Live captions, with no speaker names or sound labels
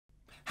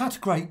how to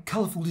create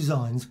colourful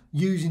designs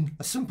using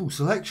a simple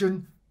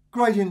selection,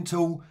 gradient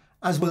tool,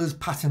 as well as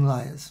pattern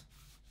layers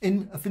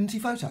in Affinity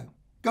Photo.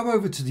 Go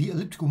over to the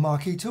elliptical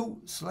marquee tool,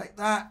 select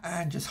that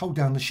and just hold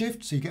down the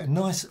shift so you get a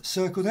nice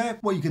circle there.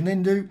 What you can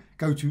then do,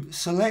 go to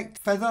select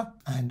feather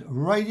and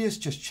radius,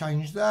 just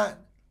change that,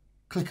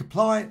 click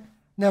apply.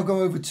 Now go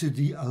over to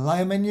the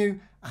layer menu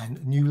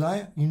and new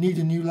layer. You need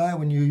a new layer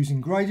when you're using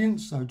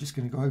gradients, so just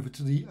going to go over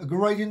to the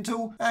gradient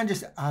tool and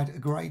just add a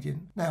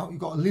gradient. Now you've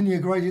got a linear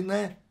gradient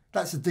there,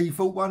 that's the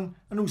default one,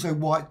 and also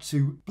white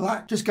to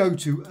black. Just go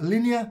to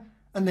linear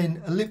and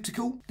then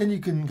elliptical, then you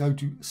can go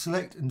to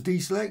select and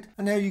deselect,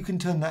 and now you can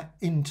turn that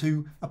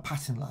into a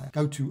pattern layer.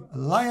 Go to a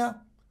layer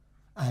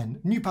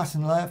and new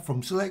pattern layer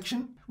from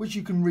selection, which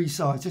you can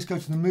resize. Just go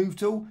to the move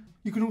tool.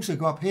 You can also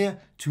go up here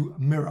to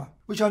mirror,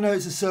 which I know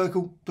it's a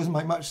circle, doesn't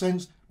make much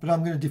sense, but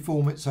I'm going to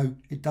deform it so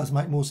it does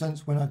make more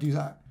sense when I do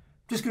that.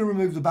 Just going to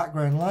remove the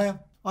background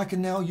layer. I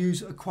can now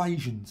use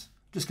equations.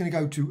 Just going to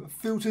go to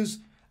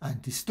filters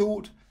and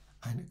distort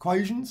and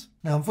equations.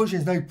 Now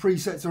unfortunately there's no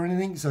presets or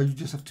anything, so you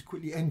just have to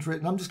quickly enter it,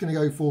 and I'm just going to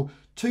go for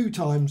 2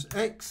 times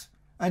X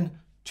and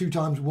 2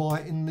 times Y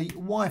in the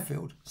Y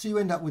field, so you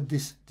end up with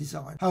this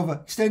design.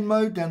 However, extend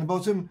mode down the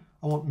bottom,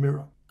 I want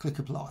mirror. Click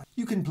apply.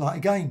 You can apply it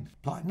again,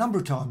 apply it a number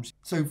of times.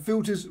 So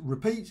filters,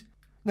 repeat.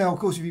 Now of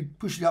course if you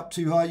push it up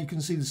too high you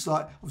can see the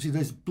slight, obviously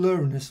there's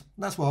blurriness.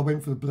 That's why I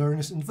went for the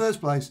blurriness in the first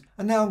place.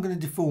 And now I'm going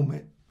to deform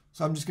it.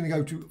 So I'm just going to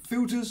go to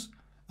filters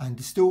and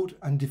distort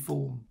and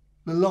deform.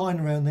 The line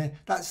around there,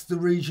 that's the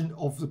region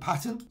of the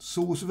pattern,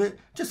 source of it.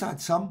 Just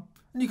add some,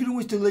 and you can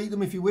always delete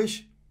them if you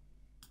wish.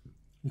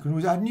 You can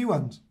always add new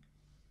ones.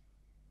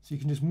 So you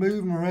can just move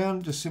them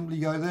around, just simply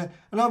go there.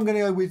 And I'm going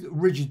to go with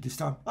rigid this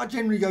time. I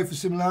generally go for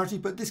similarity,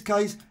 but this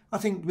case, I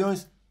think, to be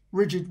honest,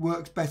 rigid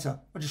works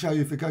better. I'll just show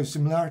you if it goes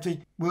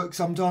similarity. Works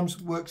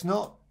sometimes, works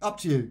not. Up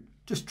to you.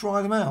 Just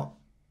try them out.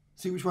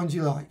 See which ones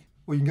you like.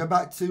 Or you can go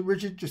back to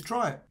rigid, just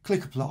try it.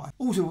 Click apply.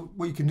 Also,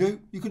 what you can do,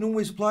 you can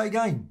always apply it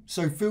again.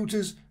 So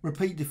filters,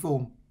 repeat,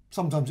 deform.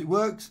 Sometimes it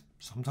works,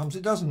 sometimes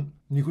it doesn't.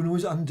 And you can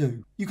always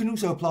undo. You can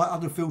also apply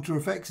other filter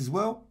effects as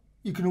well.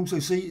 You can also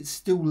see it's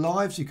still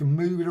live, so you can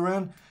move it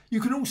around.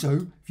 You can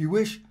also, if you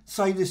wish,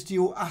 save this to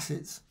your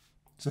assets.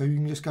 So you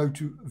can just go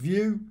to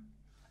view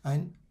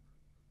and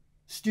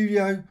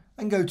studio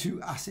and go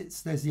to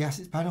assets. There's the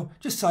assets panel.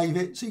 Just save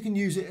it so you can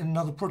use it in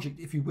another project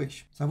if you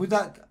wish. So with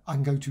that, I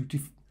can go to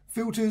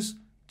filters,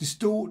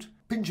 distort,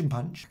 pinch and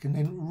punch. You can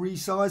then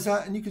resize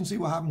that and you can see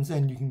what happens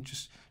then. You can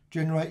just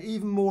generate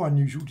even more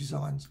unusual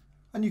designs.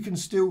 And you can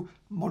still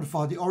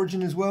modify the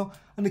origin as well.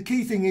 And the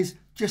key thing is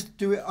just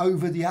do it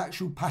over the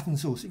actual pattern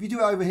source. If you do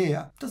it over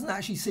here, it doesn't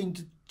actually seem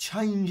to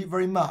change it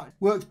very much.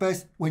 Works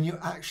best when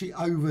you're actually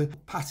over the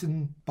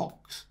pattern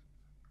box.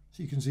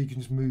 So you can see you can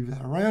just move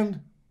that around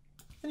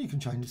and you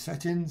can change the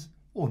settings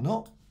or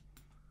not.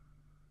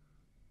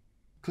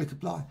 Click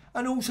apply.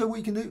 And also what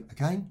you can do,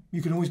 again,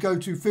 you can always go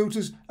to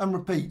filters and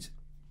repeat,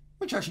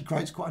 which actually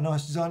creates quite a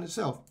nice design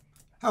itself.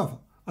 However,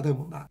 I don't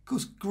want that. Of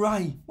course,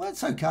 grey, well,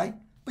 it's okay,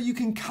 but you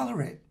can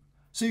colour it.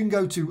 So you can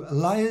go to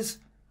layers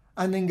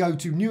and then go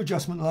to new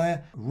adjustment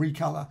layer,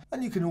 recolor.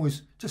 And you can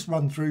always just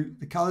run through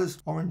the colours.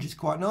 Orange is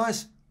quite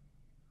nice.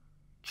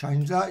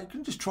 Change that. You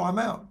can just try them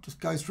out. Just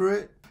go through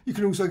it. You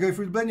can also go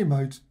through the blending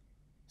modes.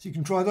 So you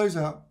can try those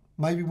out.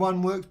 Maybe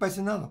one works better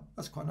than another.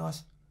 That's quite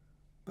nice.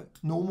 But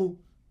normal.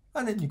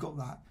 And then you've got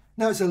that.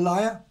 Now it's a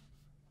layer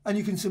and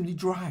you can simply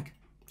drag.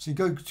 So you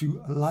go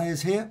to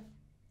layers here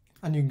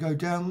and you can go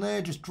down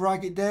there, just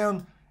drag it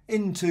down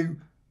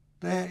into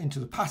there, into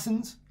the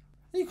patterns.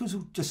 And you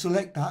can just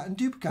select that and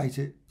duplicate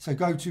it. So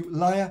go to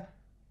layer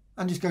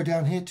and just go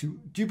down here to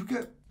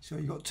duplicate. So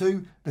you've got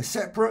 2, they're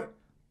separate.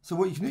 So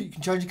what you can do, you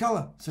can change the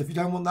color. So if you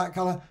don't want that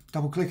color,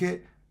 double click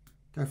it,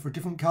 go for a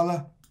different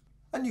color.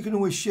 And you can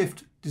always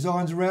shift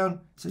designs around.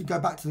 So you go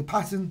back to the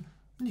pattern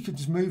and you can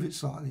just move it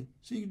slightly.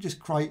 So you can just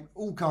create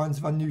all kinds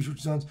of unusual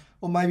designs,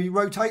 or maybe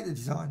rotate the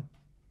design.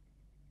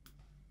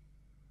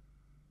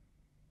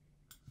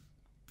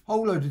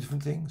 Whole load of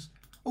different things.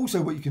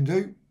 Also what you can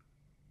do,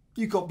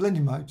 you've got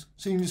blending modes.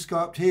 So you can just go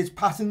up to here's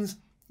patterns.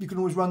 You can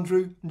always run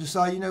through and just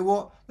say, you know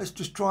what, let's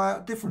just try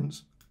out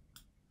difference.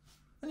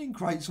 And you can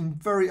create some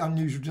very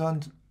unusual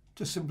designs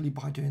just simply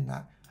by doing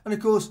that. And of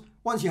course,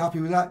 once you're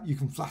happy with that, you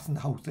can flatten the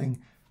whole thing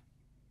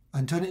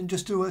and turn it into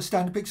just a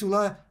standard pixel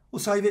layer, or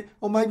save it,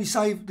 or maybe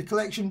save the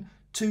collection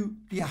to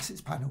the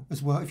assets panel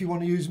as well if you want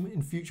to use them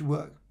in future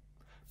work.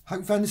 Hope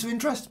you found this of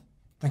interest.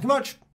 Thank you much.